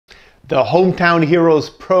The Hometown Heroes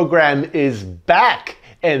program is back.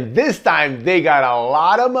 And this time they got a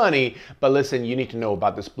lot of money. But listen, you need to know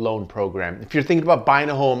about this loan program. If you're thinking about buying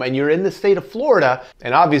a home and you're in the state of Florida,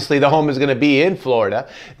 and obviously the home is going to be in Florida,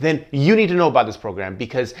 then you need to know about this program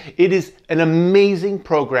because it is an amazing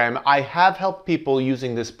program. I have helped people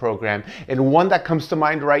using this program, and one that comes to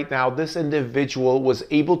mind right now, this individual was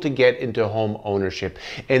able to get into home ownership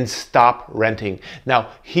and stop renting. Now,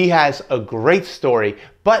 he has a great story.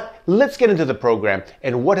 But let's get into the program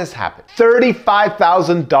and what has happened.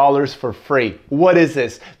 $35,000 for free. What is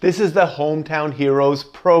this? This is the Hometown Heroes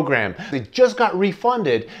program. It just got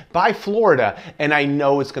refunded by Florida, and I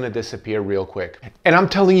know it's going to disappear real quick. And I'm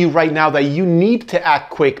telling you right now that you need to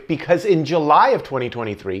act quick because in July of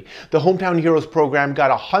 2023, the Hometown Heroes program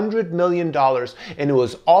got $100 million and it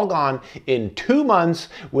was all gone in 2 months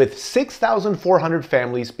with 6,400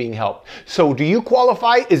 families being helped. So do you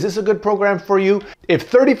qualify? Is this a good program for you?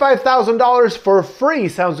 If $35,000 for free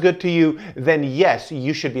sounds good to you, then yes,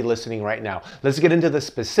 you should be listening right now. Let's get into the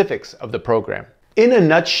specifics of the program. In a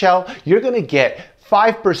nutshell, you're going to get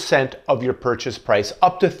 5% of your purchase price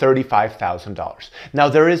up to $35,000. Now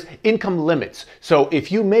there is income limits. So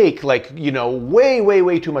if you make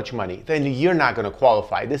way too much money, then you're not going to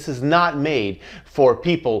qualify. This is not made for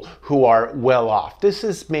people who are well off. This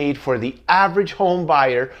is made for the average home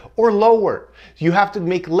buyer or lower. You have to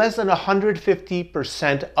make less than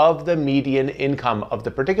 150% of the median income of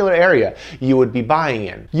the particular area you would be buying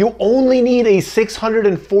in. You only need a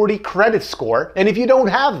 640 credit score. And if you don't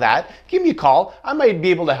have that, give me a call. I might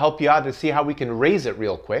be able to help you out to see how we can raise it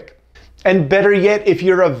real quick. And better yet, if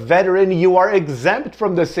you're a veteran, you are exempt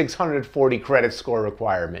from the 640 credit score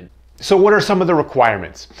requirement. So what are some of the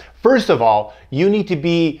requirements? First of all, you need to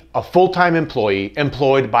be a full-time employee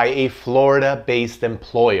employed by a Florida-based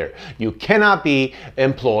employer. You cannot be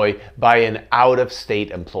employed by an out-of-state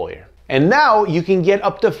employer. And now you can get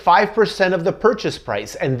up to 5% of the purchase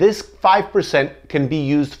price. And this 5% can be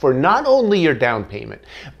used for not only your down payment,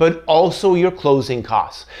 but also your closing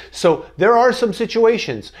costs. So there are some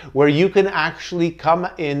situations where you can actually come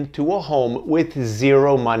into a home with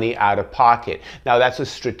zero money out of pocket. Now that's a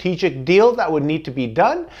strategic deal that would need to be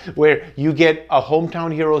done where you get a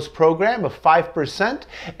Hometown Heroes program of 5%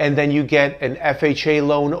 and then you get an FHA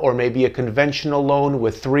loan or maybe a conventional loan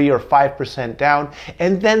with 3 or 5% down,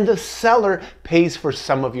 and then the seller pays for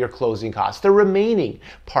some of your closing costs, the remaining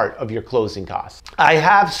part of your closing costs. I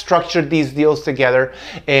have structured these deals together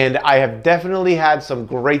and I have definitely had some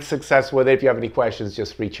great success with it. If you have any questions,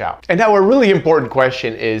 just reach out. And now a really important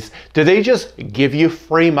question is, do they just give you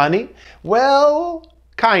free money? Well,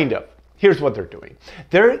 kind of. Here's what they're doing.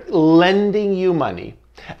 They're lending you money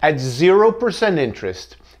at 0%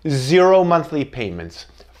 interest, 0 monthly payments,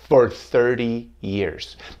 for 30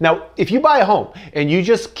 years. Now, if you buy a home and you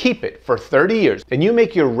just keep it for 30 years and you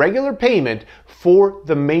make your regular payment for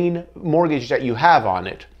the main mortgage that you have on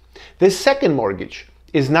it, this second mortgage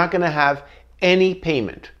is not going to have any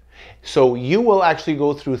payment. So you will actually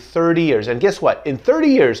go through 30 years. And guess what? In 30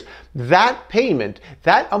 years, that payment,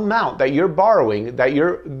 that amount that you're borrowing,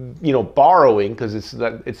 borrowing, because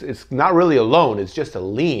it's not really a loan, it's just a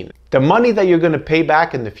lien. The money that you're going to pay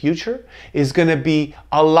back in the future is going to be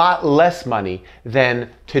a lot less money than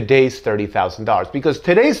today's $30,000, because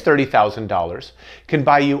today's $30,000 can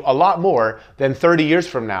buy you a lot more than 30 years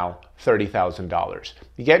from now, $30,000.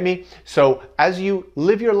 You get me? So as you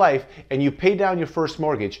live your life and you pay down your first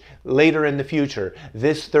mortgage later in the future,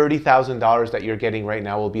 this $30,000 that you're getting right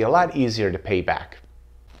now will be a lot easier to pay back.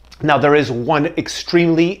 Now, there is one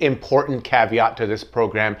extremely important caveat to this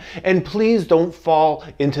program, and please don't fall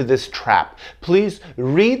into this trap. Please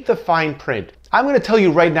read the fine print. I'm going to tell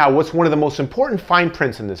you right now what's one of the most important fine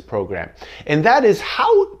prints in this program, and that is,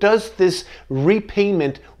 how does this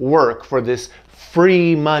repayment work for this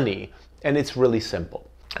free money? And it's really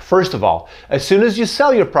simple. First of all, as soon as you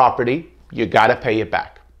sell your property, you got to pay it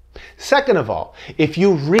back. Second of all, if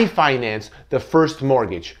you refinance the first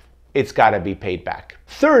mortgage, it's got to be paid back.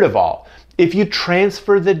 Third of all, if you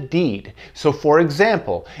transfer the deed, so for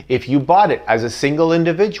example, if you bought it as a single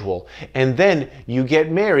individual and then you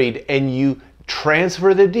get married and you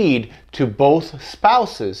transfer the deed to both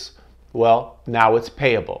spouses, well, now it's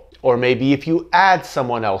payable. Or maybe if you add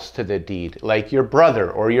someone else to the deed, like your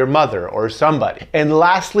brother or your mother or somebody. And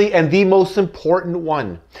lastly, and the most important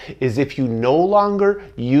one, is if you no longer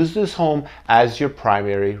use this home as your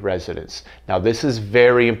primary residence. Now, this is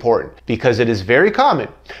very important because it is very common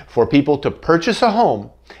for people to purchase a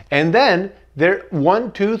home and then they're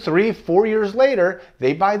 1, 2, 3, 4 years later,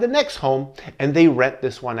 they buy the next home and they rent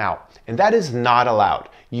this one out. And that is not allowed.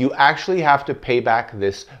 You actually have to pay back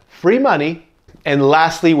this free money And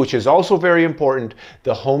lastly, which is also very important,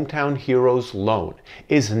 the Hometown Heroes loan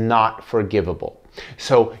is not forgivable.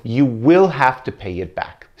 So you will have to pay it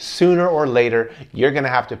back. Sooner or later, you're going to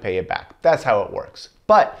have to pay it back. That's how it works.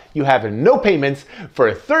 But you have no payments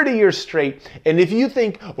for 30 years straight. And if you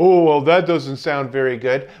think, oh, well, that doesn't sound very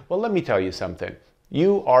good, well, let me tell you something.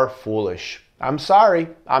 You are foolish. I'm sorry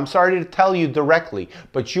to tell you directly,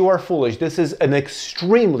 but you are foolish. This is an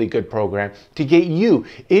extremely good program to get you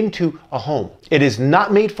into a home. It is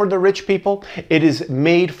not made for the rich people. It is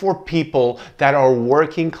made for people that are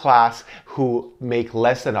working class who make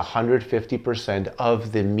less than 150%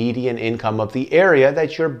 of the median income of the area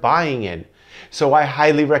that you're buying in. So I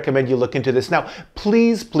highly recommend you look into this. Now,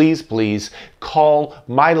 please, please, please call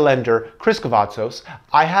my lender, Chris Cavazos.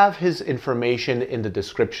 I have his information in the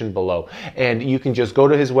description below. And you can just go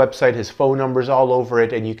to his website, his phone number's all over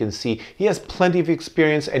it, and you can see he has plenty of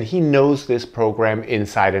experience and he knows this program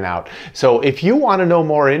inside and out. So if you want to know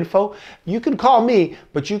more info, you can call me,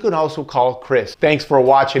 but you can also call Chris. Thanks for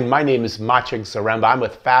watching. My name is Maciek Zaremba. I'm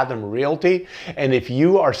with Fathom Realty. And if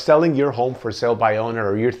you are selling your home for sale by owner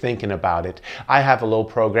or you're thinking about it, I have a little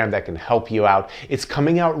program that can help you out. It's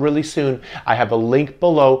coming out really soon. I have a link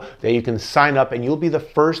below that you can sign up and you'll be the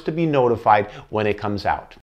first to be notified when it comes out.